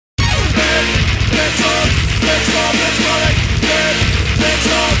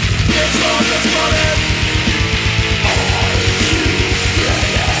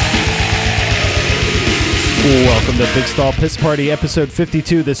Welcome to Big Stall Piss Party, episode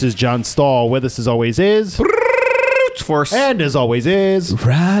 52. This is John Stahl. With us as always is... Force. And as always is...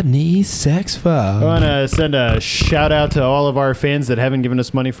 Rodney Sexfo. I want to send a shout out to all of our fans that haven't given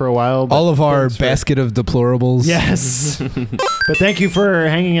us money for a while. All of our basket of deplorables. Yes. But thank you for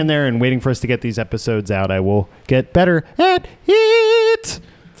hanging in there and waiting for us to get these episodes out. I will get better at it.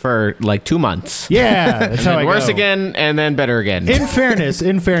 For like 2 months. Yeah, that's how I go. Worse again, and then better again. In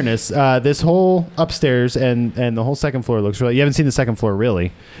fairness, this whole upstairs and the whole second floor looks really... You haven't seen the second floor,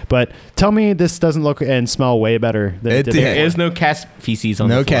 really. But tell me this doesn't look and smell way better than it did. There is no cat feces on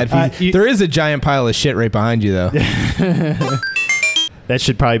the floor. No cat feces. There is a giant pile of shit right behind you, though. That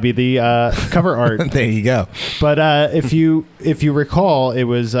should probably be the cover art. There you go. But if you recall, it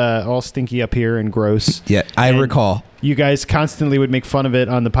was all stinky up here and gross. Yeah, I recall. You guys constantly would make fun of it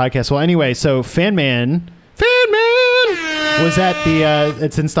on the podcast. Well, anyway, so Fanman was at the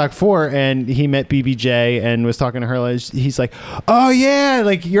it's in Stock 4, and he met BBJ and was talking to her. He's like, "Oh yeah,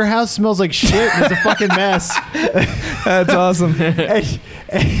 like your house smells like shit. It's a fucking mess." That's awesome.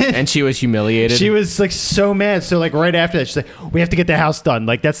 And she was humiliated. She was like so mad. So like right after that, she's like, "We have to get the house done.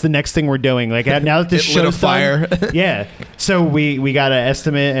 Like that's the next thing we're doing. Like now that this show's fire." done." Yeah. So we got an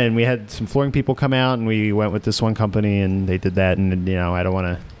estimate, and we had some flooring people come out, and we went with this one company, and they did that. And you know, I don't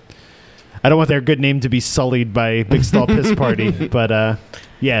want their good name to be sullied by Big Stall Piss Party. But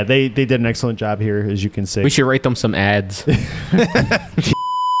yeah, they did an excellent job here, as you can see. We should write them some ads.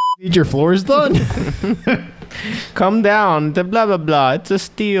 Need your floors done? Come down to blah blah blah. It's a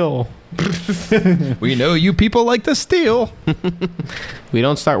steal. We know you people like to steal. We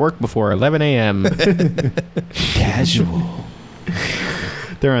don't start work before 11 a.m. Casual.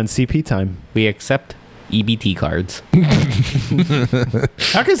 They're on CP time. We accept EBT cards.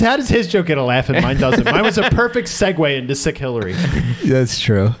 How does his joke get a laugh and mine doesn't? Mine was a perfect segue into Sick Hillary. That's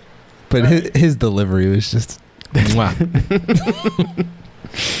true. But his delivery was just... Wow.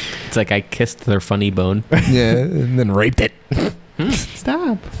 It's like I kissed their funny bone. Yeah, and then raped it.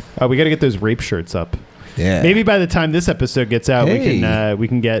 Stop. We got to get those rape shirts up. Yeah. Maybe by the time this episode gets out, we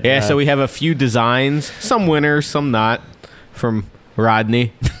can get... Yeah, so we have a few designs. Some winners, some not. From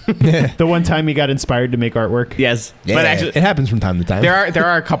Rodney. The one time he got inspired to make artwork. Yes. Yeah, but actually, it happens from time to time. There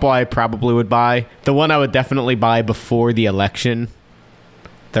are a couple I probably would buy. The one I would definitely buy before the election.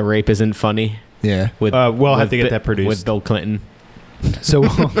 The rape isn't funny. Yeah. We'll have to get that produced. With Bill Clinton. So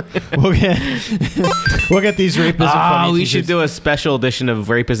we'll get these rape isn't funny. We should do a special edition of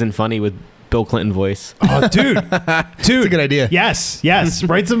Rape Isn't Funny with Bill Clinton voice. Oh, dude. That's a good idea. Yes.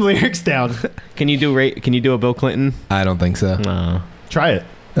 Write some lyrics down. Can you do a Bill Clinton? I don't think so. No. Try it.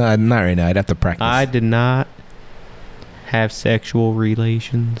 Not right now. I'd have to practice. I did not have sexual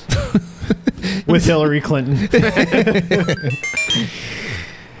relations with Hillary Clinton.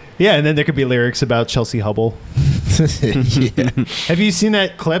 Yeah, and then there could be lyrics about Chelsea Hubble. Yeah. Have you seen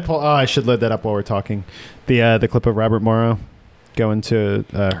that clip? Oh, I should load that up while we're talking. The clip of Robert Morrow going to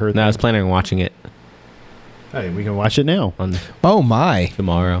her. No, I was planning on watching it. Hey, we can watch it now. Oh my!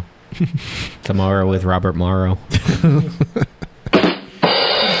 Tomorrow with Robert Morrow.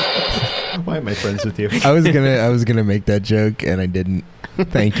 Why am I friends with you? I was gonna make that joke and I didn't.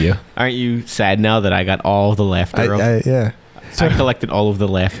 Thank you. Aren't you sad now that I got all the laughter? Yeah. So I collected all of the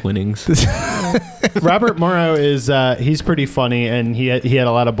laugh winnings. Robert Morrow is he's pretty funny, and he had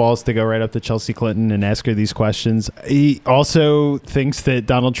a lot of balls to go right up to Chelsea Clinton and ask her these questions. He also thinks that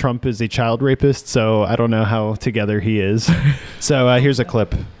Donald Trump is a child rapist, so I don't know how together he is. So here's a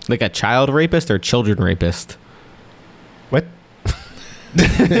clip. Like a child rapist or children rapist? What?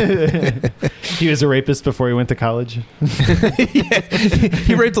 He was a rapist before he went to college. Yeah.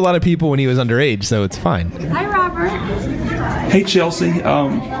 He raped a lot of people when he was underage, so it's fine. Hi, Robert. Hey, Chelsea.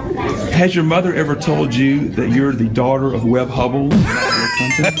 Has your mother ever told you that you're the daughter of Webb Hubbell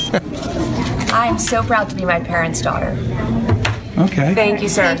and Bill Clinton? I'm so proud to be my parents' daughter. Okay. Thank you,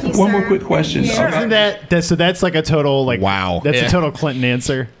 sir. One more quick question. Isn't that so? That's like a total wow. That's a total Clinton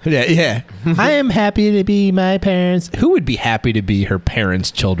answer. Yeah. I am happy to be my parents. Who would be happy to be her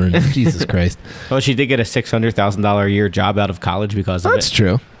parents' children? Jesus Christ. Well, she did get a $600,000 a year job out of college because of it. That's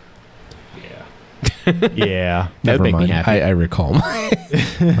true. Yeah. That would make me happy. I recall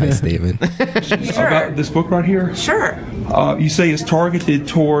my statement. About this book right here? Sure. You say it's targeted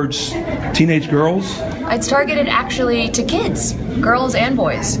towards teenage girls? It's targeted actually to kids, girls and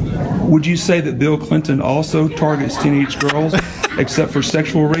boys. Would you say that Bill Clinton also targets teenage girls, except for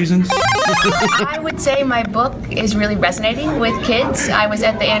sexual reasons? I would say my book is really resonating with kids. I was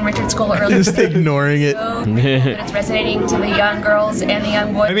at the Ann Richards School earlier. Just ignoring it. But it's resonating to the young girls and the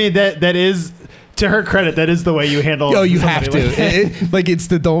young boys. I mean, that is, to her credit, that is the way you handle. Oh, you have somebody to. Like it's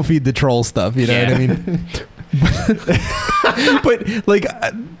the don't feed the troll stuff. You know what I mean? But like,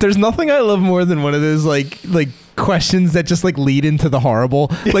 there's nothing I love more than one of those like questions that just like lead into the horrible.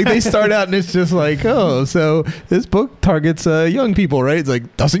 Like they start out and it's just like, oh, so this book targets young people, right? It's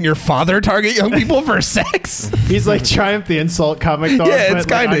like, doesn't your father target young people for sex? He's like Triumph the Insult comic dog. Yeah, it's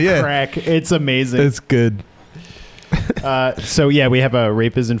but, like, kinda, on yeah. crack. It's amazing. It's good. So yeah, we have a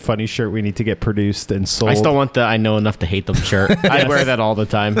Rape Isn't Funny shirt we need to get produced and sold. I still want the I know enough to hate them shirt. I wear that all the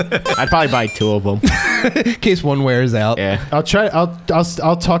time. I'd probably buy 2 of them. In case one wears out. Yeah. I'll try. I'll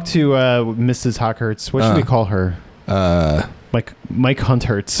talk to Mrs. Hockhurts. What should we call her? Mike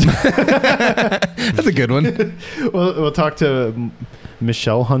Hunthurts. That's a good one. We'll talk to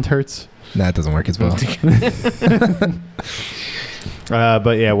Michelle Hunthurts. Nah, it doesn't work as well.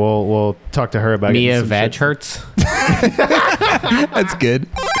 But yeah, we'll talk to her about Mia getting some Vag shit. hurts. That's good.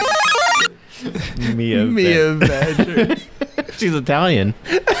 Mia Badger. She's Italian.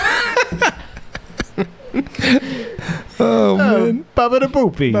 Oh man. Baba da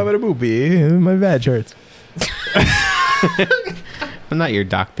boopy. Baba da boopy. My vag hurts. I'm not your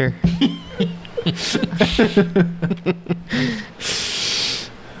doctor.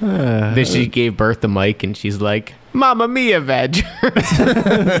 Then she gave birth to Mike, and she's like, "Mamma Mia, Vag."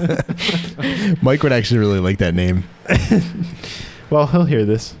 Mike would actually really like that name. Well, he'll hear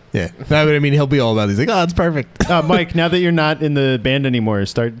this. Yeah. No, but I mean, he'll be all about it. He's like, oh, it's perfect. Mike, now that you're not in the band anymore,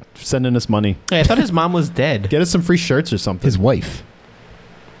 start sending us money. Hey, I thought his mom was dead. Get us some free shirts or something. His wife,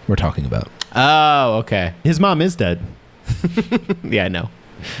 we're talking about. Oh, okay. His mom is dead. Yeah, I know.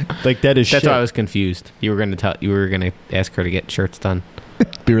 Like dead as shit. That's why I was confused. You were gonna ask her to get shirts done.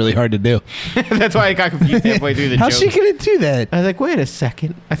 It'd be really hard to do. That's why I got confused halfway through the How's joke. she gonna do that? I was like, wait a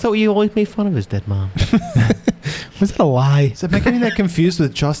second. I thought you always made fun of his dead mom. Was that a lie? Am I getting that confused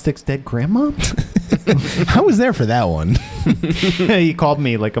with Jawstick's dead grandma? I was there for that one. He called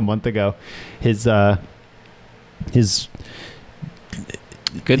me like a month ago. His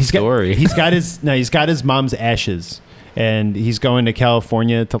Good story. He's got his mom's ashes, and he's going to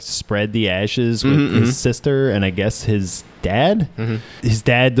California to spread the ashes with his sister and I guess his dad. His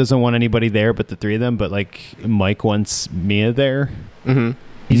dad doesn't want anybody there but the 3 of them, but like Mike wants Mia there.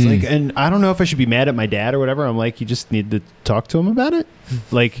 He's like, and I don't know if I should be mad at my dad or whatever. I'm like, you just need to talk to him about it.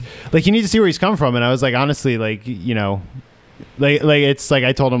 like you need to see where he's coming from. And I was like, honestly, like, you know, like it's like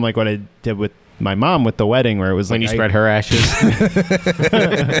I told him like what I did with my mom with the wedding, where it was when like you spread her ashes.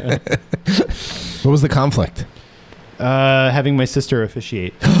 What was the conflict? having my sister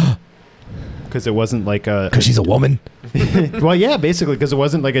officiate. Because it wasn't like Because she's a woman. well, yeah, basically, because it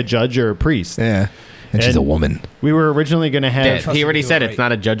wasn't like a judge or a priest. Yeah. And she's a woman. We were originally going to have... He already said it's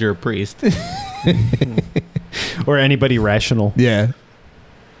not a judge or a priest. or anybody rational. Yeah.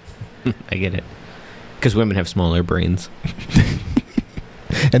 I get it. Because women have smaller brains.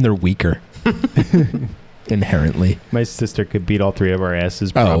 And they're weaker. Inherently. My sister could beat all 3 of our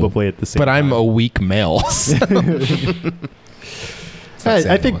asses probably at the same time. But I'm a weak male. So.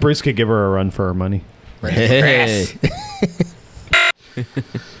 I think Bruce could give her a run for her money. Hey.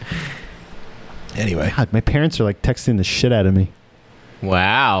 Anyway. God, my parents are like texting the shit out of me.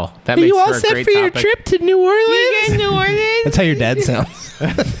 Wow. That Are makes you all for a set great for your topic. trip to New Orleans? That's how your dad sounds.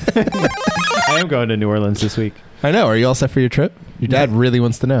 I am going to New Orleans this week. I know. Are you all set for your trip? Your dad really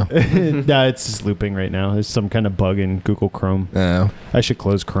wants to know. No, it's just looping right now. There's some kind of bug in Google Chrome. Oh. I should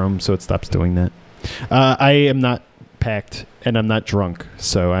close Chrome so it stops doing that. I am not packed and I'm not drunk,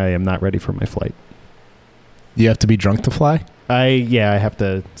 so I am not ready for my flight. You have to be drunk to fly? I have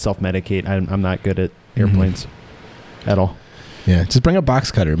to self-medicate. I'm not good at airplanes at all. Yeah, just bring a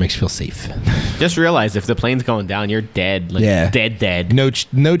box cutter. It makes you feel safe. Just realize if the plane's going down, you're dead. Like, Yeah. Dead. No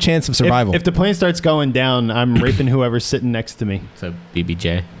chance of survival. If the plane starts going down, I'm raping whoever's sitting next to me. So,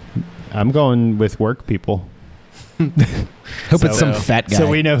 BBJ. I'm going with work people. Hope it's some fat guy. So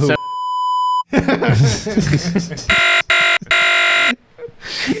we know who. So-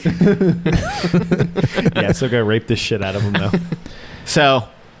 Yeah, so go rape the shit out of them though. So,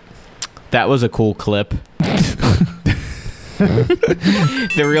 that was a cool clip.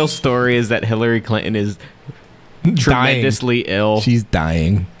 The real story is that Hillary Clinton is tremendously ill. She's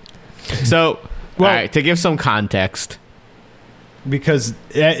dying. So, Well- all right, to give some context, Because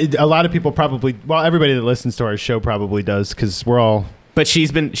a lot of people probably, well, everybody that listens to our show probably does, because we're all. but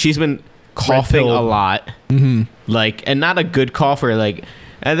she's been coughing Red-pilled. a lot, like, and not a good cough where like,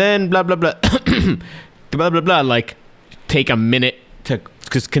 and then blah blah blah, blah blah blah, like, take a minute to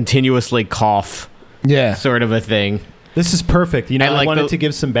just continuously cough, Yeah. sort of a thing. This is perfect. You know, And, I like, wanted the- to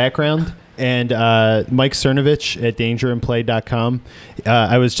give some background. and Mike Cernovich at dangerandplay.com.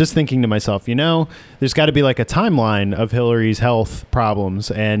 I was just thinking to myself, there's got to be like a timeline of Hillary's health problems,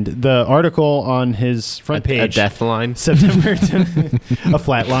 and the article on his front page, a death line, September, a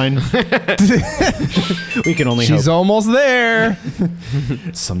flat line. We can only She's hope. almost there.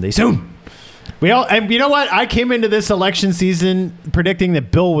 Someday soon. And you know what? I came into this election season predicting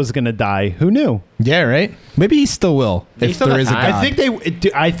that Bill was going to die. Who knew? Yeah, right. Maybe he still will He if still there got is a time. God.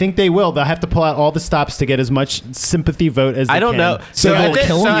 I think they will. They'll have to pull out all the stops to get as much sympathy vote as they I don't can. know. So So, they'll at this,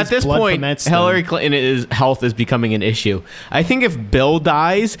 kill so him? at this Blood point, from that stone. Hillary Clinton's health is becoming an issue. I think if Bill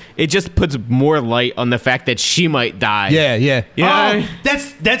dies, it just puts more light on the fact that she might die. Yeah, yeah. Yeah. Oh,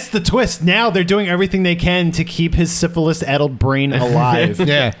 that's the twist. Now they're doing everything they can to keep his syphilis-addled brain alive.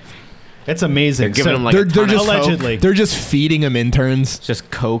 Yeah. It's amazing. They're giving him like they're a ton of just coke. allegedly. They're just feeding him interns. It's just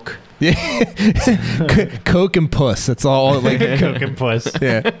coke. Coke and puss. That's all. Like, Coke and puss.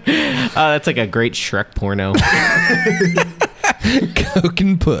 yeah. That's like a great Shrek porno. Coke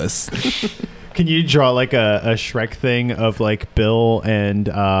and puss. Can you draw like a Shrek thing of like Bill and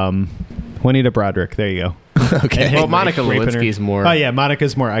Juanita Broderick? There you go. Okay. And Well, him Monica raping her. Lewinsky's more. Oh yeah,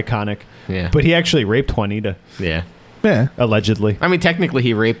 Monica's more iconic. Yeah. But he actually raped Juanita, Yeah. Yeah. allegedly. I mean, technically,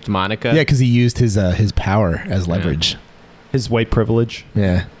 he raped Monica. Yeah, because he used his power as leverage. His white privilege.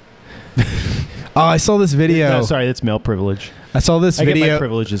 Yeah. Oh, I saw this video. No, sorry, that's male privilege. I saw this I get my video.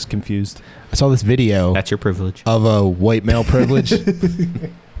 privileges confused. I saw this video That's your privilege. of a white male privilege.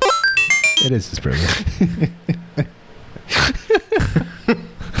 It is his privilege.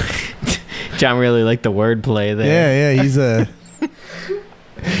 John really liked the wordplay there. Yeah,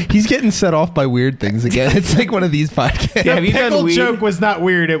 he's getting set off by weird things again. It's like one of these podcasts. Yeah, have you The done pickle weed? joke was not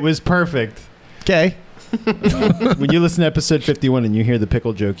weird. It was perfect. Okay. When you listen to episode 51 and you hear the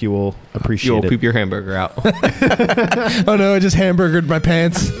pickle joke, you will appreciate You'll it. poop your hamburger out. Oh no, I just hamburgered my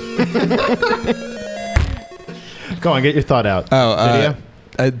pants. Go on, get your thought out. Oh, Video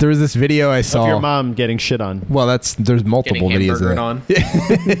there was this video I saw. of your mom getting shit on. Well, there's multiple Getting videos of hamburgered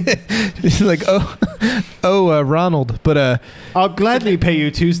that. on. She's like, Ronald, but I'll gladly pay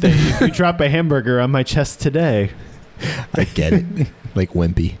you Tuesday if you drop a hamburger on my chest today. I get it, like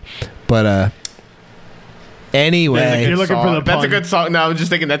wimpy, but anyway, You're looking for the That's a pun. good song. No, I'm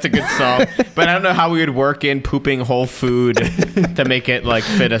just thinking that's a good song. But I don't know how we would work in pooping whole food to make it like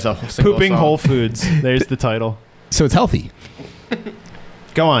fit as a single Pooping song. Whole Foods. There's the title. so it's healthy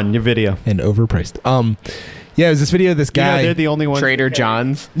Go on, your video. and overpriced. Yeah, it was this video of this You know, guy. they're the only ones. Trader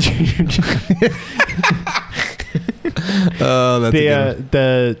John's. Oh, that's a good one.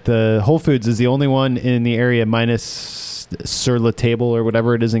 the Whole Foods is the only one in the area minus Sur La Table or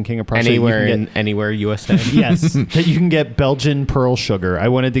whatever it is in King of Prussia. Anywhere You in can anywhere USA. get, yes, that you can get Belgian pearl sugar. I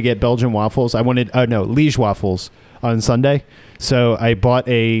wanted to get Belgian waffles. I wanted Liege waffles on Sunday. So I bought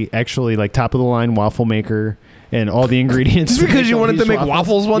actually like top of the line waffle maker and all the ingredients. Just because you wanted to Liege make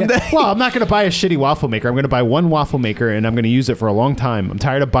waffles one day? Well, I'm not going to buy a shitty waffle maker. I'm going to buy one waffle maker and I'm going to use it for a long time. I'm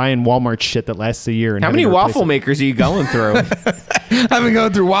tired of buying Walmart shit that lasts a year. And How having many to replace waffle it. makers are you going through? I've been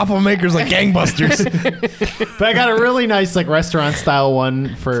going through waffle makers like gangbusters. But I got a really nice like restaurant style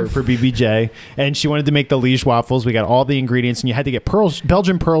one for BBJ, and she wanted to make the Liege waffles. We got all the ingredients, and you had to get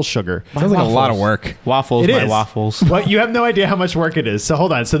Belgian pearl sugar. Sounds like a lot of work. Waffles, It my is. waffles. Well, you have no idea how much work it is. So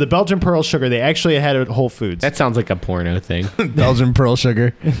hold on. So the Belgian pearl sugar, they actually had it at Whole Foods. That sounds like a porno thing. Belgian pearl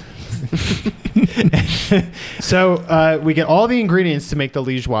sugar. So we get all the ingredients to make the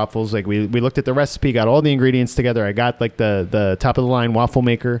Liege waffles. Like we looked at the recipe, got all the ingredients together. I got like the top of the line waffle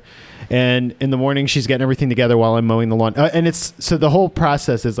maker, and in the morning she's getting everything together while I'm mowing the lawn. And it's so the whole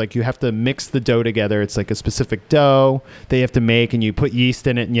process is like you have to mix the dough together. It's like a specific dough that you have to make, and you put yeast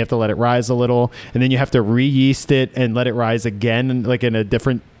in it, and you have to let it rise a little, and then you have to re-yeast it and let it rise again, like in a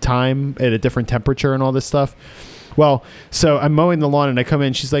different time at a different temperature and all this stuff. Well, so I'm mowing the lawn and I come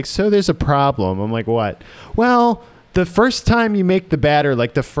in. She's like, so there's a problem. I'm like, what? Well, the first time you make the batter,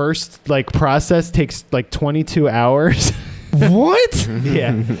 like the first like process takes like 22 hours. What?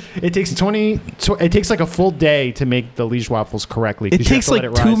 Yeah. It takes it takes like a full day to make the Liege waffles correctly. It 'cause you have takes to let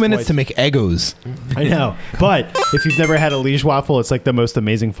like it 2 rise minutes twice. to make Eggos. I know. But if you've never had a Liege waffle, it's like the most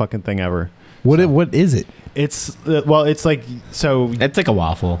amazing fucking thing ever. What is it? It's well, it's like so It's like a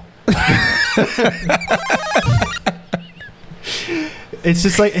waffle. it's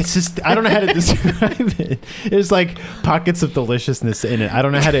just I don't know how to describe it. There's like pockets of deliciousness in it. I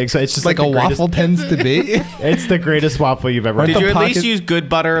don't know how to explain. It's just Like like a the greatest- waffle tends to be. It's the greatest waffle you've ever Did had. you at least pocket- use good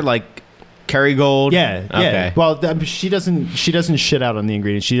butter like Kerrygold? Yeah, yeah. Okay. Well, she doesn't shit out on the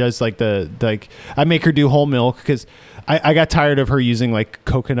ingredients. She does like I make her do whole milk because I got tired of her using like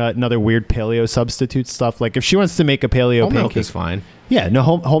coconut and other weird paleo substitute stuff. Like if she wants to make a paleo Whole milk pancake, is fine. Yeah, no,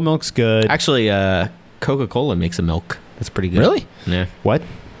 whole milk's good. Actually, Coca-Cola makes a milk. That's pretty good. Really? Yeah. What?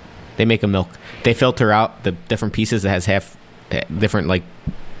 They make a milk. They filter out the different pieces that has half different like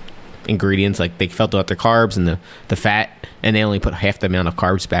ingredients. Like they filter out the carbs and the fat, and they only put half the amount of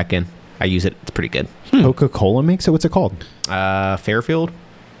carbs back in. I use it. It's pretty good. Coca-Cola makes it? What's it called? Fairfield.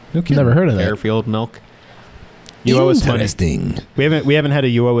 Okay. Never heard of that. Fairfield milk. You owe us money. Interesting. We haven't had a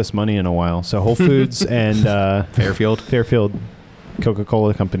you owe us money in a while. So Whole Foods and Fairfield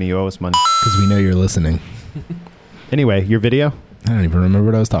Coca-Cola Company, you owe us money. Because we know you're listening. Anyway, your video? I don't even remember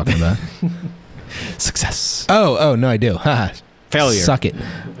what I was talking about. Success. Oh, no, I do. Haha. Failure. Suck it.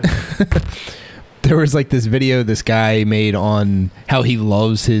 There was like this video this guy made on how he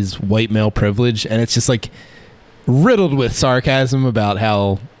loves his white male privilege, and it's just like riddled with sarcasm about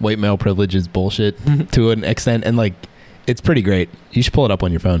how white male privilege is bullshit to an extent, and like it's pretty great. You should pull it up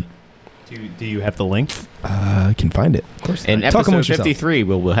on your phone. Do you have the link? I can find it. Of course. In Talk episode amongst yourself. 53,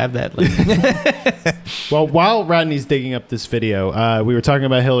 we'll have that link. Well, while Rodney's digging up this video, we were talking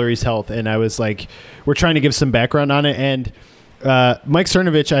about Hillary's health, and I was like, we're trying to give some background on it. And Mike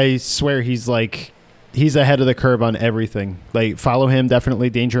Cernovich, I swear he's ahead of the curve on everything. Like, follow him, definitely,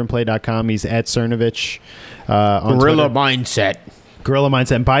 dangerandplay.com. He's at Cernovich on Gorilla Twitter. Mindset. Gorilla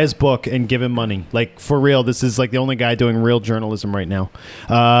Mindset. And buy his book and give him money. Like, for real, this is like the only guy doing real journalism right now.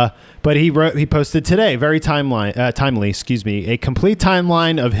 But he posted today, very timely, a complete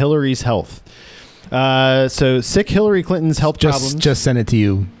timeline of Hillary's health. So sick Hillary Clinton's health problems. Just sent it to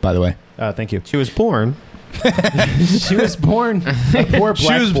you, by the way. Thank you. She was born. She was born a poor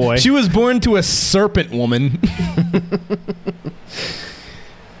black boy. She was born to a serpent woman.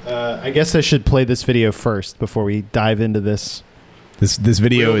 I guess I should play this video first before we dive into this. This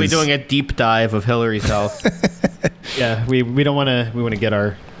video We'll is be doing a deep dive of Hillary's health. Yeah, we don't want to. We want to get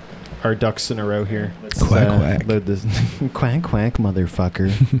our ducks in a row here. Let's Quack, quack. load this. Quack quack,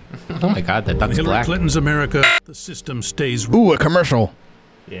 motherfucker. Oh my God, that duck's Hillary black. Clinton's America, the system stays. Ooh, a commercial.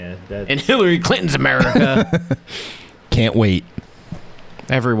 Yeah, that. In Hillary Clinton's America, Can't wait.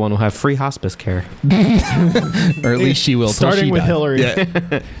 everyone will have free hospice care. Or at least she will. till Starting she with dies. Hillary.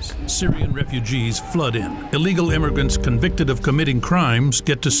 Yeah. Syrian refugees flood in. Illegal immigrants convicted of committing crimes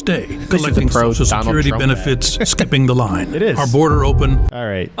get to stay, is collecting a pro Social Donald Security Trump benefits, skipping the line. It is. Our border open. All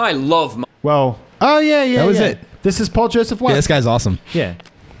right. I love Well. Oh yeah. That was it. This is Paul Joseph White. Yeah, this guy's awesome. Yeah.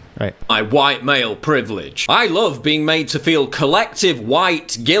 Right. my white male privilege. I love being made to feel collective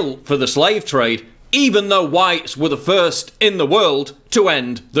white guilt for the slave trade, even though whites were the first in the world to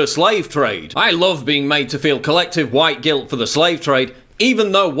end the slave trade. I love being made to feel collective white guilt for the slave trade,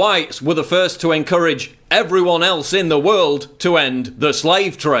 even though whites were the first to encourage everyone else in the world to end the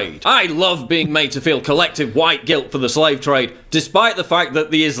slave trade. I love being made to feel collective white guilt for the slave trade, despite the fact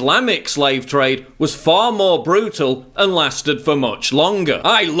that the Islamic slave trade was far more brutal and lasted for much longer.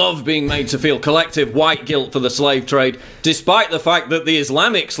 I love being made to feel collective white guilt for the slave trade, despite the fact that the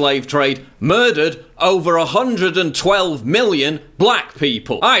Islamic slave trade murdered over 112 million black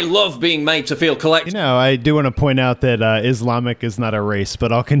people. I love being made to feel collective I do want to point out that Islamic is not a race,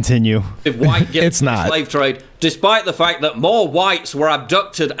 but I'll continue. white guilt It's for the not. slave trade, despite the fact that more whites were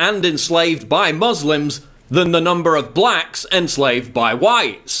abducted and enslaved by Muslims than the number of blacks enslaved by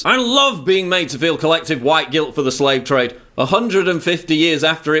whites. I love being made to feel collective white guilt for the slave trade 150 years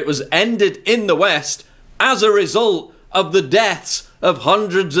after it was ended in the West as a result of the deaths of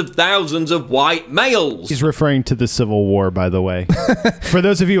hundreds of thousands of white males. He's referring to the Civil War, by the way. For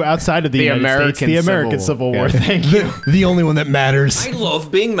those of you outside of the United States, the American Civil War. Thank you. The only one that matters. I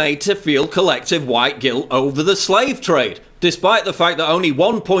love being made to feel collective white guilt over the slave trade, despite the fact that only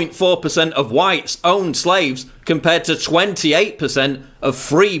 1.4% of whites owned slaves compared to 28% of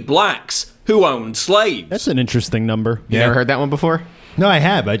free blacks who owned slaves. That's an interesting number. You never heard that one before? No, I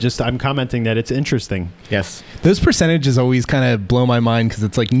have. I'm commenting that it's interesting. Yes. Those percentages always kind of blow my mind because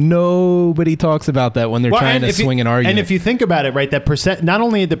it's like nobody talks about that when they're trying and to if you- swing an argument. And if you think about it, right, that percent, not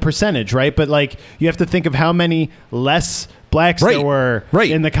only the percentage, right, but like you have to think of how many less blacks there were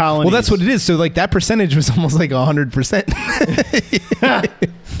in the colonies. Well, that's what it is. So like that percentage was almost like 100%.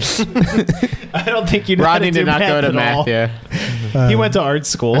 I don't think you know how Rodney to do did not go math to at math, all. yeah. He went to art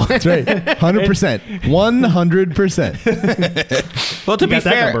school. That's right. 100%. 100%. Well, to You be got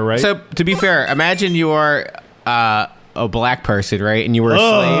that fair, number, right? so to be fair, imagine you are a black person, right? And you were a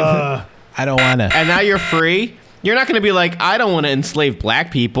slave. I don't want to. And now you're free. You're not going to be like, I don't want to enslave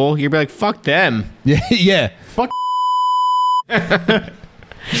black people. You'll be like, fuck them. Yeah. Yeah.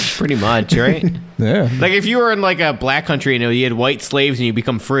 Pretty much, right? Yeah. Like if you were in like a black country and you had white slaves and you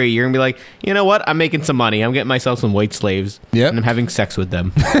become free, you're gonna be like, you know what? I'm making some money. I'm getting myself some white slaves. Yep. And I'm having sex with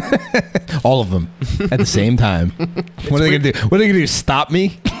them. All of them at the same time. What are they gonna do? What are they gonna do? Stop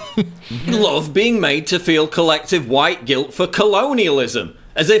me? Love being made to feel collective white guilt for colonialism,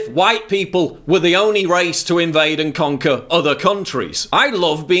 as if white people were the only race to invade and conquer other countries. I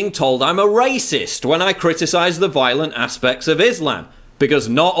love being told I'm a racist when I criticize the violent aspects of Islam, because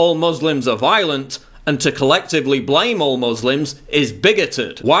not all Muslims are violent, and to collectively blame all Muslims is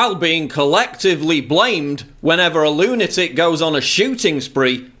bigoted, while being collectively blamed whenever a lunatic goes on a shooting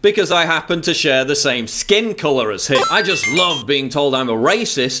spree because I happen to share the same skin colour as him. I just love being told I'm a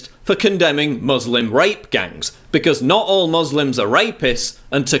racist for condemning Muslim rape gangs, because not all Muslims are rapists,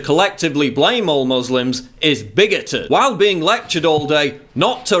 and to collectively blame all Muslims is bigoted, while being lectured all day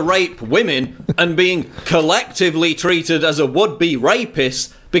not to rape women and being collectively treated as a would-be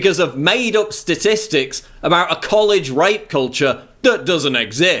rapist because of made-up statistics about a college rape culture that doesn't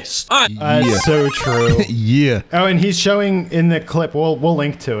exist. That's so true. Yeah. Oh, and he's showing in the clip. We'll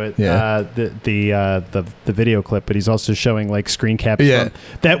link to it. Yeah. The video clip, but he's also showing like screen caps. Yeah. From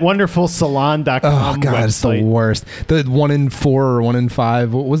that wonderful Salon.com Oh god, it's the website. worst. The 1 in 4 or 1 in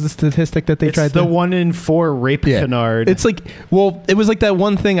 5. What was the statistic that they It's tried? the to? 1 in 4 rape canard. It's like, well, it was like that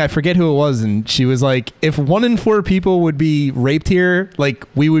one thing. I forget who it was, and she was like, if 1 in 4 people would be raped here, like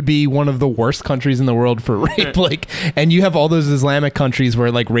we would be one of the worst countries in the world for rape. Like, and you have all those Islamic countries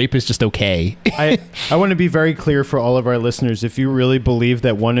where like rape is just okay. I want to be very clear for all of our listeners. If you really believe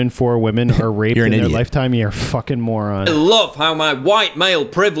that 1 in 4 women are raped You're in an their idiot. lifetime, you're a fucking moron. I love how my white male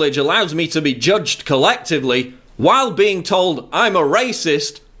privilege allows me to be judged collectively while being told I'm a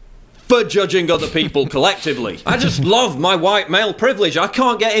racist for judging other people collectively. I just love my white male privilege. I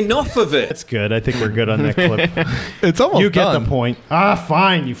can't get enough of it. That's good. I think we're good on that clip. It's almost You get done. the point.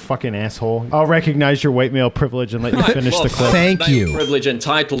 Fine, you fucking asshole. I'll recognize your white male privilege and let you I finish the love clip. how Thank male you. Privilege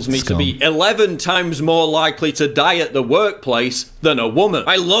entitles me Scum. to be 11 times more likely to die at the workplace than a woman.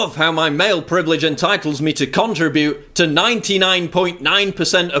 I love how my male privilege entitles me to contribute to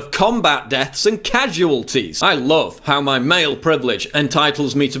 99.9% of combat deaths and casualties. I love how my male privilege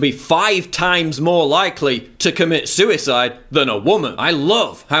entitles me to be 5 times more likely to commit suicide than a woman. I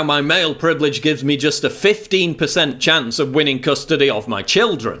love how my male privilege gives me just a 15% chance of winning custody of my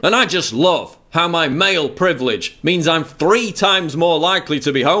children. And I just love how my male privilege means I'm 3 times more likely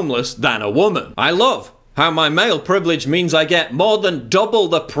to be homeless than a woman. I love how my male privilege means I get more than double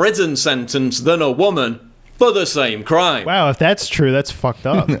the prison sentence than a woman for the same crime. Wow, if that's true, that's fucked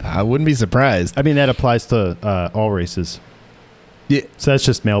up. I wouldn't be surprised. I mean, that applies to all races. Yeah. So that's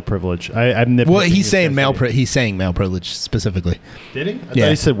just male privilege. I'm Well, nitpicking he's his saying definition. he's saying male privilege specifically. Did he? I thought Yeah.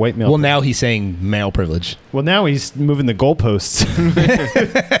 he said white male. Well, privilege. now he's saying male privilege. Well, now he's moving the goalposts.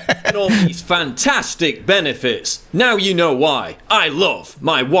 And all these fantastic benefits. Now you know why I love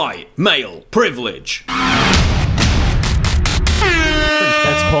my white male privilege.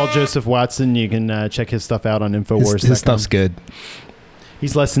 That's Paul Joseph Watson. You can check his stuff out on Infowars. His stuff's good.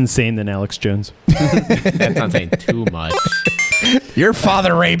 He's less insane than Alex Jones. That's not saying too much. Your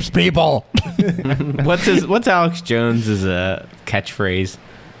father rapes people. What's Alex Jones's catchphrase?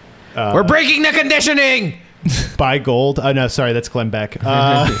 We're breaking the conditioning. Buy gold. Oh no, sorry, that's Glenn Beck.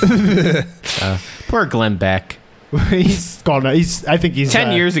 Poor Glenn Beck. He's gone. I think he's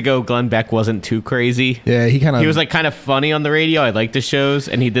 10 years ago, Glenn Beck wasn't too crazy. Yeah, he kind of. He was like kind of funny on the radio. I liked the shows,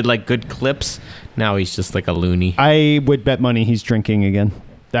 and he did like good clips. Now he's just like a loony. I would bet money he's drinking again.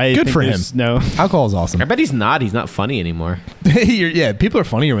 I Good think for him. there's No, alcohol is awesome. I bet he's not. He's not funny anymore. Yeah, people are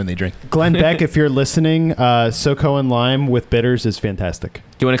funnier when they drink. Glenn Beck, if you're listening, SoCo and Lime with bitters is fantastic. Do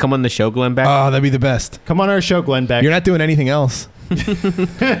you want to come on the show, Glenn Beck? Oh, that'd be the best. Come on our show, Glenn Beck. You're not doing anything else.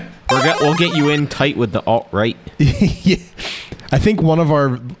 We'll get you in tight with the alt-right. Yeah. I think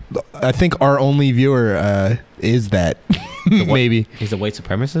our only viewer is that. Maybe. He's a white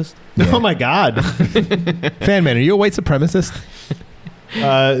supremacist? Oh my God. Fan-man, are you a white supremacist?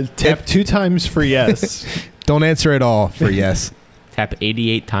 Tap 2 times for yes. Don't answer at all for yes. Tap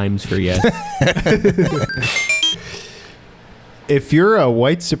 88 times for yes. If you're a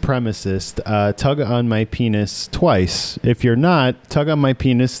white supremacist, tug on my penis twice. If you're not, tug on my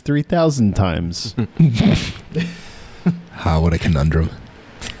penis 3,000 times. What a conundrum.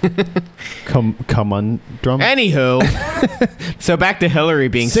 Come on, drum. Anywho, so back to Hillary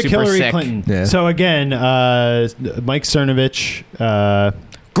being Sick super Hillary sick. Clinton. Yeah. So again, Mike Cernovich,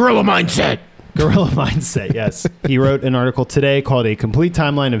 Gorilla mindset. Gorilla Mindset, yes. He wrote an article today called A Complete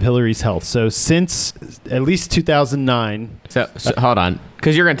Timeline of Hillary's Health. So since at least 2009. So hold on,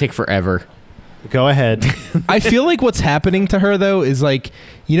 because you're gonna take forever. Go ahead. I feel like what's happening to her though is like,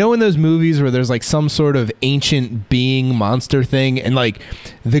 you know, in those movies where there's like some sort of ancient being monster thing, and like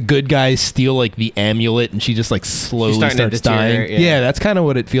the good guys steal like the amulet, and she just like slowly starting to starts dying. deteriorate, Yeah. yeah. That's kind of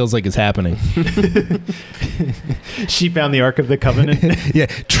what it feels like is happening. She found the Ark of the Covenant. Yeah,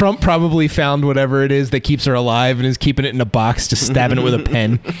 Trump probably found whatever it is that keeps her alive and is keeping it in a box, just stabbing it with a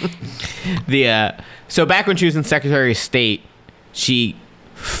pen. So back when she was in Secretary of State, she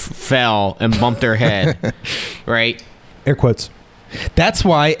fell and bumped her head, right? Air quotes. That's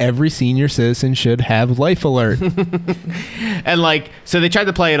why every senior citizen should have Life Alert. And like, so they tried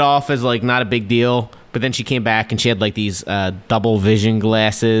to play it off as like not a big deal, but then she came back and she had like these double vision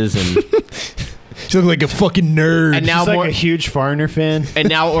glasses, and She looked like a fucking nerd. and now She's like more, a huge Foreigner fan. and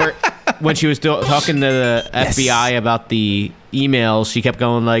now or when she was talking to the FBI about the emails, she kept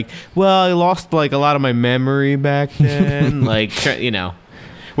going like, "Well, I lost like a lot of my memory back then," like, you know.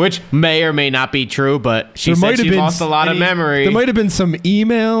 Which may or may not be true, but she said she lost a lot of memory. There might have been some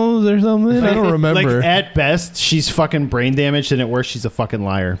emails or something. I don't remember. Like, at best, she's fucking brain damaged, and at worst, she's a fucking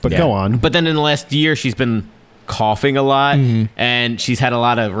liar. But go on. But then in the last year, she's been coughing a lot, and she's had a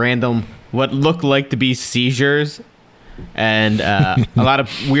lot of random, what looked like to be seizures, and a lot of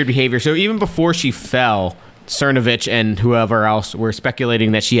weird behavior. So even before she fell, Cernovich and whoever else were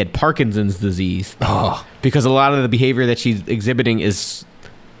speculating that she had Parkinson's disease. Because a lot of the behavior that she's exhibiting is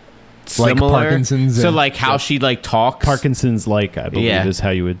Like similar. Parkinson's So and- like how she like talks. Parkinson's, like, I believe, Yeah. is how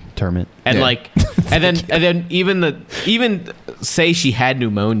you would term it. And Yeah. like, and then even say she had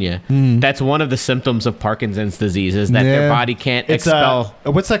pneumonia. That's one of the symptoms of Parkinson's disease is that their Yeah. body can't It's expel.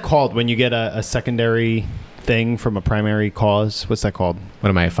 what's that called when you get a secondary thing from a primary cause? What's that called? What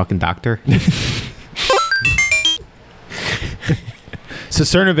am I, a fucking doctor? So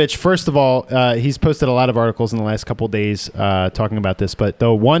Cernovich, first of all, he's posted a lot of articles in the last couple of days talking about this. But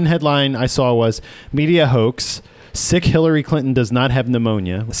the one headline I saw was "Media Hoax: Sick Hillary Clinton does not have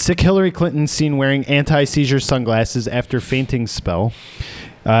pneumonia. Sick Hillary Clinton seen wearing anti-seizure sunglasses after fainting spell."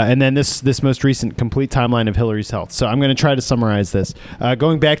 And then this most recent complete timeline of Hillary's health. So I'm going to try to summarize this.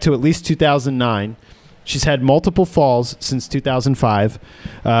 Going back to at least 2009, she's had multiple falls since 2005,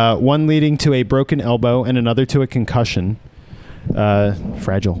 one leading to a broken elbow and another to a concussion.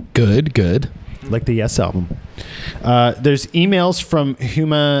 Fragile. Good. Like the Yes album. There's emails from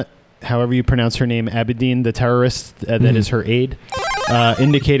Huma, however you pronounce her name, Abedin, the terrorist that is her aide,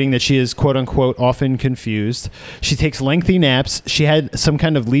 indicating that she is, quote unquote, often confused. She takes lengthy naps. She had some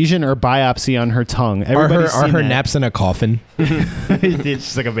kind of lesion or biopsy on her tongue. Are Everybody's her seen that. naps in a coffin?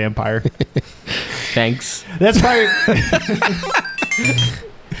 She's like a vampire. Thanks. That's probably...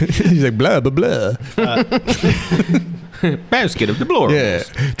 He's like blah blah blah. Basket of deplorables.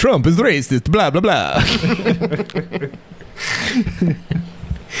 Yeah, Trump is racist. Blah blah blah.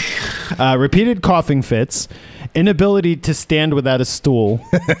 Repeated coughing fits, inability to stand without a stool,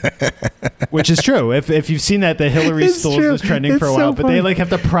 which is true. If you've seen that, the Hillary It's stools true. was trending for a It's while, so but they funny. like have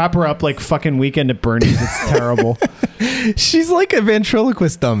to prop her up like fucking Weekend at Bernie's. It's terrible. She's like a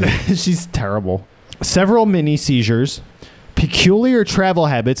ventriloquist dummy. She's terrible. Several mini seizures, peculiar travel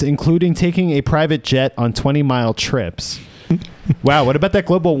habits, including taking a private jet on 20-mile trips. Wow, what about that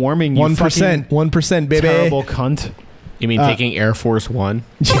global warming? You 1%, 1%, baby. terrible cunt. You mean taking Air Force One?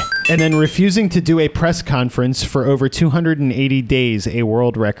 And then refusing to do a press conference for over 280 days, a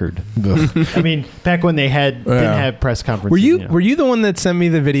world record. I mean, back when they didn't have press conferences. Were you the one that sent me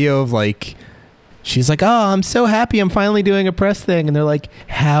the video of like, she's like, "Oh, I'm so happy I'm finally doing a press thing," and they're like,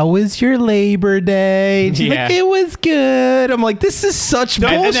 "How was your Labor Day?" And she's Yeah. like, "It was good." I'm like, this is such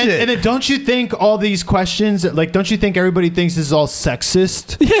bullshit. And then don't you think all these questions, like, don't you think everybody thinks this is all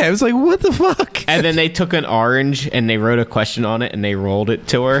sexist? Yeah, it was like, what the fuck? And then they took an orange and they wrote a question on it and they rolled it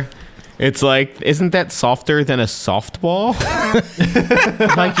to her. It's like, isn't that softer than a softball?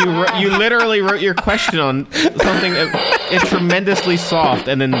 Like you literally wrote your question on something it's tremendously soft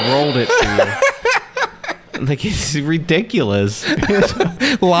and then rolled it to you. Like, it's ridiculous.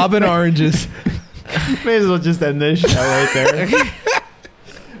 Lobbing oranges. May as well just end this show right there.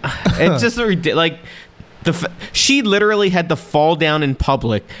 It's just like she literally had to fall down in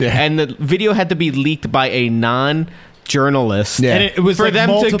public, and the video had to be leaked by a non-journalist. Yeah. And it was for like them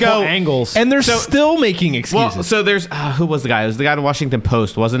multiple to go angles. And they're still making excuses. Well, so there's who was the guy? It was the guy in the Washington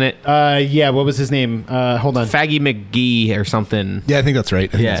Post, wasn't it? Yeah, what was his name? Hold on. Faggy McGee or something. yeah, I think that's right.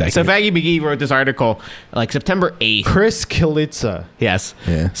 I think Yeah. that's So accurate. Faggy McGee wrote this article like September 8th. Chris Kilitsa. Yes.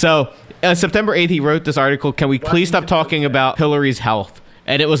 Yeah. So September 8th, he wrote this article. Can we please stop talking about Hillary's health?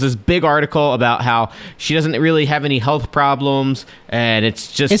 And it was this big article about how she doesn't really have any health problems, and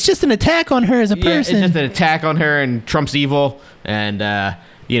it's just an attack on her as a yeah, it's just an attack on her, and Trump's evil, and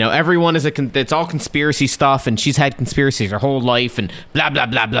everyone is it's all conspiracy stuff, and she's had conspiracies her whole life, and blah blah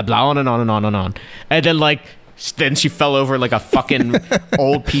blah blah blah, on and on and on and on. And then she fell over like a fucking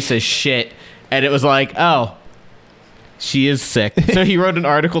old piece of shit, and it was like, oh, she is sick. So he wrote an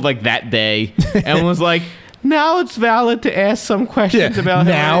article like that day and was like, now it's valid to ask some questions about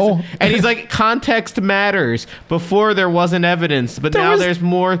now. him. And he's like, context matters. Before there wasn't evidence, but now there's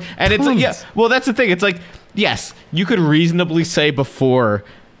more. And it's like, yeah, well, that's the thing. It's like, yes, you could reasonably say before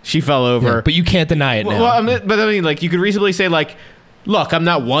she fell over, but you can't deny it now. Well, I mean, like, you could reasonably say, like, look, I'm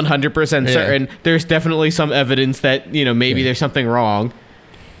not 100% certain. There's definitely some evidence that, maybe there's something wrong.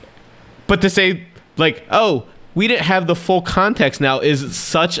 But to say, like, oh, we didn't have the full context now is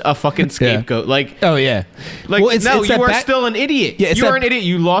such a fucking scapegoat. Like, oh yeah, like, well, no, you are still an idiot. Yeah, you are an idiot.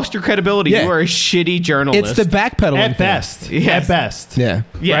 You lost your credibility. Yeah. You are a shitty journalist. It's the backpedaling At thing. best. Yes. At best. Yeah.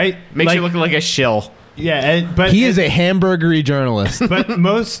 right? Makes you look like a shill. Yeah, but he is a hamburgery journalist. But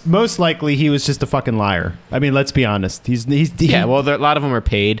most likely he was just a fucking liar. I mean, let's be honest. Yeah, well, a lot of them are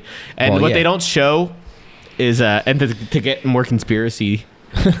paid, and what they don't show is and to get more conspiracy.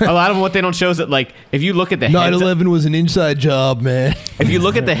 A lot of them, what they don't show is that, like, if you look at the 9/11 was an inside job, man. If you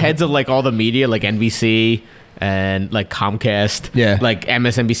look at the heads of like all the media, like NBC and like Comcast, like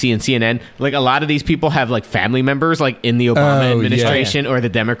MSNBC and CNN, like a lot of these people have like family members like in the Obama administration or the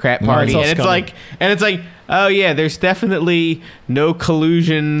Democrat Party, and it's like, oh yeah, there's definitely no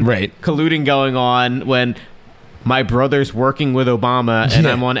colluding going on when my brother's working with Obama and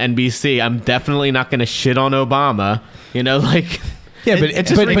I'm on NBC. I'm definitely not going to shit on Obama, like. Yeah, but it's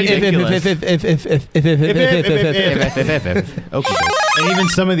just ridiculous. Okay. And even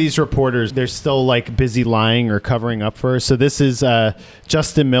some of these reporters, they're still like busy lying or covering up for her. So this is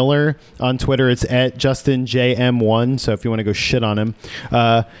Justin Miller on Twitter. It's at JustinJM1. So if you want to go shit on him,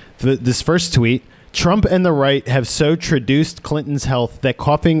 this first tweet. Trump and the right have so traduced Clinton's health that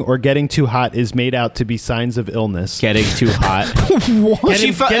coughing or getting too hot is made out to be signs of illness. Getting too hot.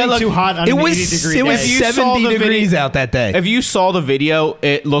 Getting too hot on an 80-degree day. It was 70 degrees out that day. If you saw the video,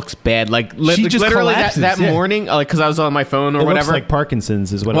 it looks bad. Like she just literally collapses, that morning, like because I was on my phone or it whatever. Looks like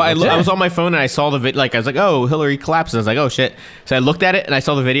Parkinson's is what. Well, I was on my phone and I saw the video. Like I was like, oh, Hillary collapses. I was like, oh shit. So I looked at it and I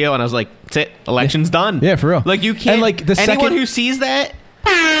saw the video and I was like, that's it. Election's done. Yeah, for real. Like you can't. And like anyone who sees that.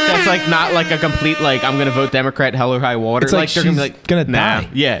 That's like not like a complete like I'm gonna vote Democrat hell or high water. It's like they're gonna be like gonna die.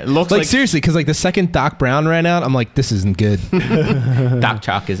 Yeah, it looks like seriously, because like the second Doc Brown ran out, I'm like, this isn't good. Doc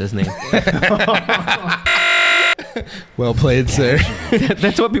Chalk is his name. Well played, sir.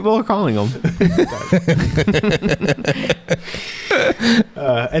 That's what people are calling him.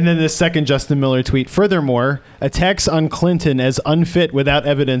 And then the second Justin Miller tweet. Furthermore, attacks on Clinton as unfit without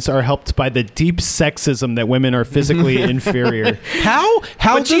evidence are helped by the deep sexism that women are physically inferior. How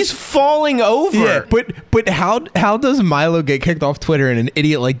but she's falling over. Yeah, but how does Milo get kicked off Twitter and an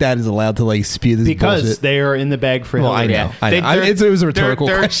idiot like that is allowed to like spew this because bullshit? They are in the bag for Well, Hillary. I know. It was a rhetorical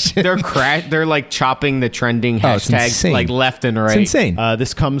question. They're like chopping the trending hashtags like left and right. It's insane.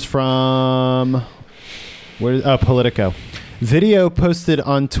 This comes from Politico. Video posted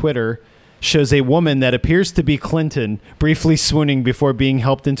on Twitter shows a woman that appears to be Clinton briefly swooning before being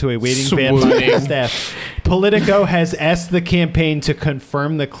helped into a waiting van by the staff. Politico has asked the campaign to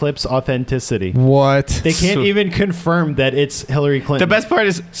confirm the clip's authenticity. What? They can't even confirm that it's Hillary Clinton. The best part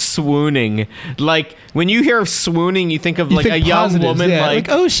is swooning. Like when you hear of swooning, you think of like a young woman, like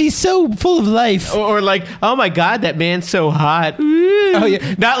oh, she's so full of life, or like, oh my god, that man's so hot. Ooh. Oh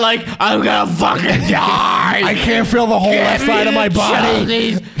yeah, not like I'm gonna fucking die. I can't feel the whole left side of my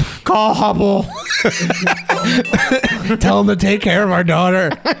body. Call Hubble. Tell him to take care of our daughter.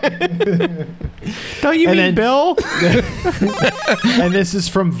 Don't you mean Bill? And this is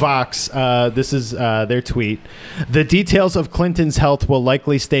from Vox. This is their tweet. The details of Clinton's health will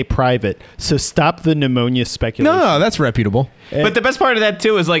likely stay private, so stop the pneumonia speculation. No, that's reputable. But the best part of that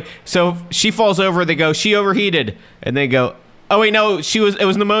too is like, so she falls over. They go, she overheated, and they go, oh wait, no, it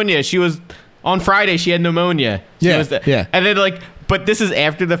was pneumonia. She was on Friday. She had pneumonia. Yeah. And then like. But this is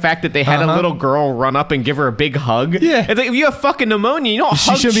after the fact that they had a little girl run up and give her a big hug. Yeah. It's like, if you have fucking pneumonia, you don't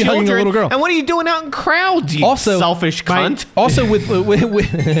hug should be children. hugging a little girl. And what are you doing out in crowds, you selfish cunt? Also, with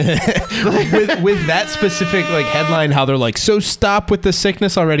that specific like headline, how they're like, so stop with the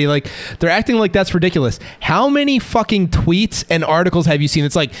sickness already. Like, they're acting like that's ridiculous. How many fucking tweets and articles have you seen?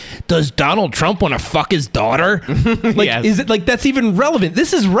 It's like, does Donald Trump want to fuck his daughter? Like, Yes. is it like that's even relevant?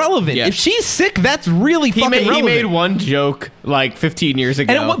 This is relevant. Yes. If she's sick, that's really fucking relevant. He made one joke like 15 years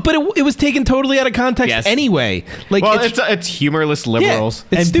ago. And it was taken totally out of context anyway. Like, well, it's humorless liberals.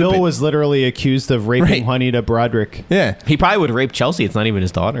 Yeah, it's and stupid. Bill was literally accused of raping Juanita Broderick. Yeah. He probably would rape Chelsea. It's not even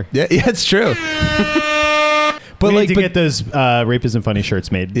his daughter. Yeah, it's true. But we like, need to get those Rape Isn't Funny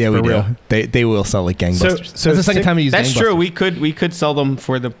shirts made. yeah, for we real. do. They will sell like gangbusters. So That's the second time we use That's gangbusters. true. We could sell them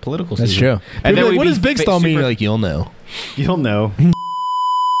for the political That's season. true. And then Like, we'd what be does big stall mean? super- Like, you'll know. You'll know.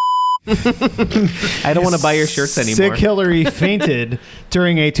 I don't want to buy your shirts anymore. Sick Hillary fainted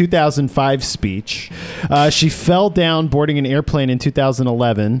during a 2005 speech. She fell down boarding an airplane in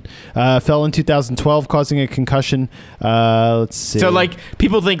 2011. Fell in 2012, causing a concussion. Let's see. So like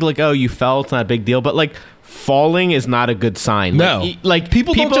people think like, oh, you fell, it's not a big deal, but like falling is not a good sign. No. like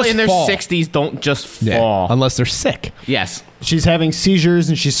People don't just in their fall. 60s don't just Yeah, fall. unless they're sick. Yes. she's having seizures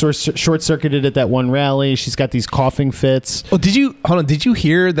and she's short circuited at that one rally. She's got these coughing fits. Oh, did you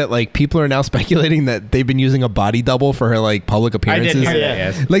hear that like people are now speculating that they've been using a body double for her like public I appearances? did hear that. Yeah.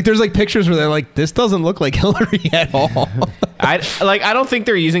 Yes. Like there's like pictures where they're like, this doesn't look like Hillary at all. I don't think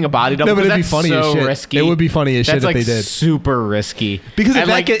they're using a body double. No, but it'd be that's funny as so shit. risky. It would be funny as shit That's if like they did. super risky. Because And,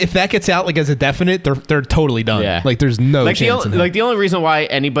 if that gets out like as a definite, they're totally done. Yeah. Like there's no like chance. in hell. the only reason why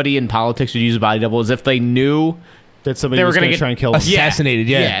anybody in politics would use a body double is if they knew That somebody they were was going going to to try and kill Us- them. Assassinated,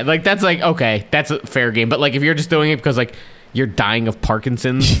 yeah. Yeah, like that's like okay, that's a fair game. But like if you're just doing it because like you're dying of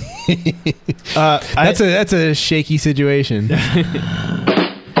Parkinson's, that's a shaky situation.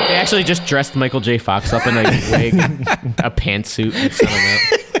 they actually just dressed Michael J. Fox up in a wig, a pantsuit, and sent him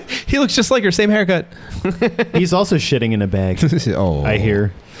out. He looks just like her, same haircut. He's also shitting in a bag. Oh, I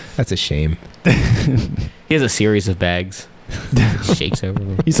hear. That's a shame. He has a series of bags. He shakes over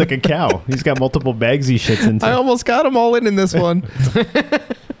them. He's like a cow. He's got multiple bags he shits into. I almost got them all in this one.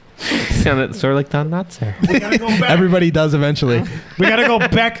 Sounded sort of like Don Knotts there. We gotta go back. Everybody does eventually. We gotta go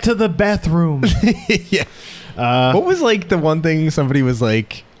back to the bathroom. Yeah. What was like the one thing somebody was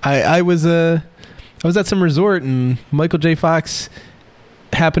like? I was at some resort and Michael J. Fox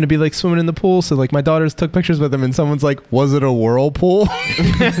happened to be like swimming in the pool, so like my daughters took pictures with him, and someone's like, "Was it a whirlpool?"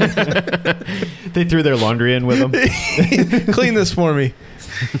 They threw their laundry in with him. Clean this for me.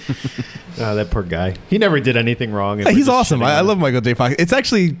 Oh, that poor guy. He never did anything wrong. and we're He's just awesome. shitting I on love Michael J. Fox. It's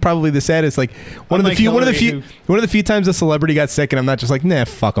actually probably the saddest. Like one of the few times a celebrity got sick, and I'm not just like, nah,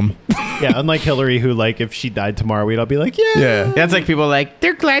 fuck him. him. Yeah, unlike Hillary, who like if she died tomorrow, we'd all be like, yeah. Yeah. That's like people like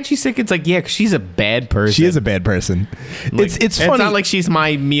they're glad she's sick. It's like yeah, 'cause she's a bad person. She is a bad person. Like, it's funny, It's not like she's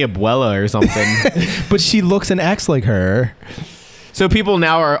my Mia Buella or something. but she looks and acts like her. So people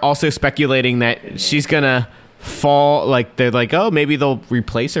now are also speculating that she's gonna fall. Like they're like, oh, maybe they'll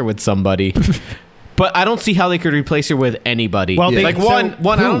replace her with somebody. But I don't see how they could replace her with anybody. Well, they- like so one. I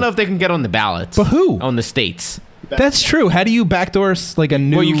who? don't know if they can get on the ballots. But who? on the states? That's true. How do you backdoor like a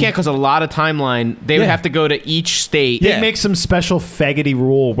new? Well, you can't because a lot of timeline. They would Yeah. have to go to each state. Yeah. They make some special faggoty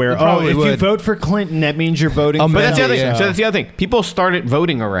rule where probably if you would. vote for Clinton, that means you're voting. Um, for But that's the other Hillary. thing. So that's the other thing. People started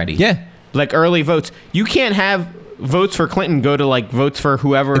voting already. Yeah. Like early votes. You can't have votes for Clinton go to like votes for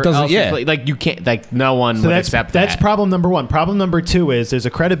whoever It doesn't- else. yeah. Like you can't. Like no one So would that's accept that's that. problem number one. Problem number two is there's a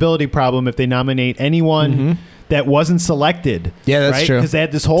credibility problem if they nominate anyone that wasn't selected. Mm-hmm. Yeah, that's true. Because they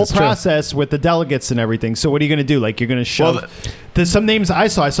had this whole That's true. process with the delegates and everything. So what are you going to do? Like you're going to shove. Well, There's some names I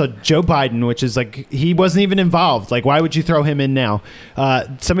saw Joe Biden, which is like he wasn't even involved. Like why would you throw him in now?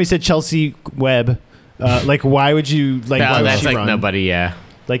 Somebody said Chelsea Webb. Like why would you like? No, why would that's she like run? nobody. Yeah.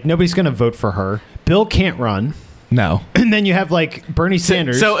 Like nobody's going to vote for her. Bill can't run. No. And then you have like Bernie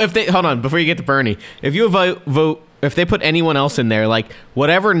Sanders. So if they hold on before you get to Bernie, if you vote if they put anyone else in there, like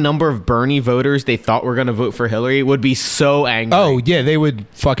whatever number of Bernie voters they thought were going to vote for Hillary would be so angry. Oh yeah, they would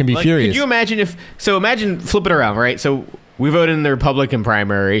fucking be Like, furious. Could you imagine if? So imagine flip it around, right? So we vote in the Republican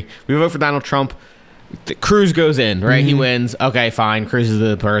primary. We vote for Donald Trump. Cruz goes in, right? He wins. Okay, fine. Cruz is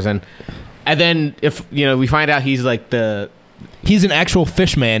the person. And then if we find out he's like He's an actual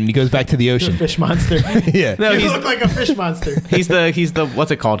fish man, and he goes back to the You're a ocean. fish monster. Yeah. no, You he's look like a fish monster. he's the what's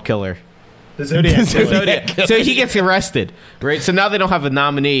it called killer. The Zodiac. So, so he gets arrested, right? So now they don't have a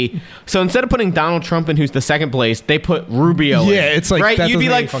nominee. So instead of putting Donald Trump in, who's the second place, they put Rubio. Yeah, in, it's like, right. that You'd be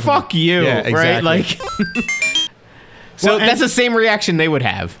doesn't like, make fucking "Fuck you," Yeah, right? exactly. Like. So Well, and- that's the same reaction they would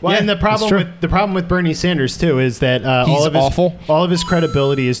have. Well, Yeah, and the that's true. problem with Bernie Sanders too is that He's all of his awful. all of his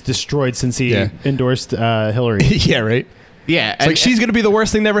credibility is destroyed since he Yeah. endorsed Hillary. Yeah, right. Yeah, It's like she's gonna be the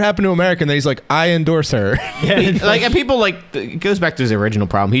worst thing that ever happened to America, and then he's like, I endorse her. like and people like it goes back to his original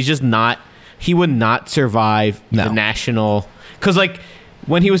problem. He's just not. He would not survive No. the national because like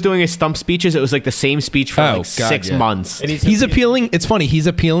when he was doing his stump speeches, it was like the same speech for Oh, like God, 6 yeah. months. And He's appealing. It's funny. He's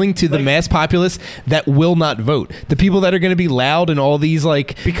appealing to the mass populace that will not vote. The people that are going to be loud and all these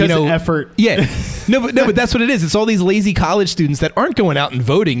like Because of effort. Yeah, no, but that's what it is. It's all these lazy college students that aren't going out and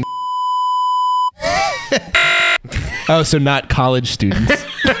voting. Oh, so not college students.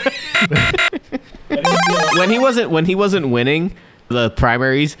 when he wasn't winning the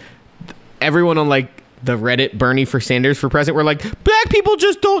primaries, everyone on like the Reddit Bernie for Sanders for president were like, black people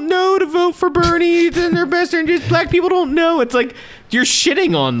just don't know to vote for Bernie in their best interest. Black people don't know. It's like you're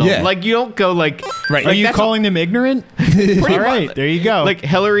shitting on them. Yeah. Like you don't go like, Right. Are you calling them ignorant? All right, there you go. like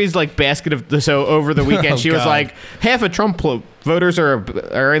Hillary's like basket of so over the weekend she was God. like half of Trump voters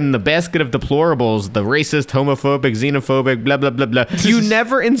are in the basket of deplorables, the racist, homophobic, xenophobic, blah blah blah blah. You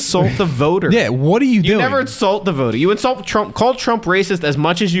never insult the voter. Yeah, what are you doing? You never insult the voter. You insult Trump, call Trump racist as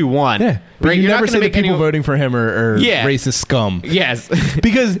much as you want. Yeah, but right? you You're never not say going to that make people any voting for him are Yeah. racist scum. Yes.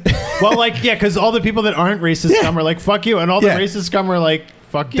 Because well, like, yeah, because all the people that aren't racist scum are like, fuck you. And all the Yeah. racist scum are like,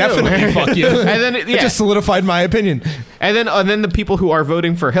 fuck you. definitely fuck you. And then It yeah. just solidified my opinion. And then the people who are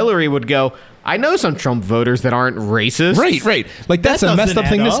voting for Hillary would go, I know some Trump voters that aren't racist. Right. Like that's That a messed doesn't up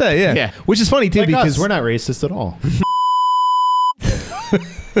thing add to up. say. Yeah. Yeah. Which is funny too Like because us, we're not racist at all.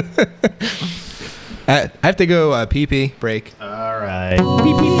 I have to go pee break. All right.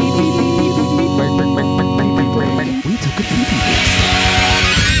 Beep, beep, beep,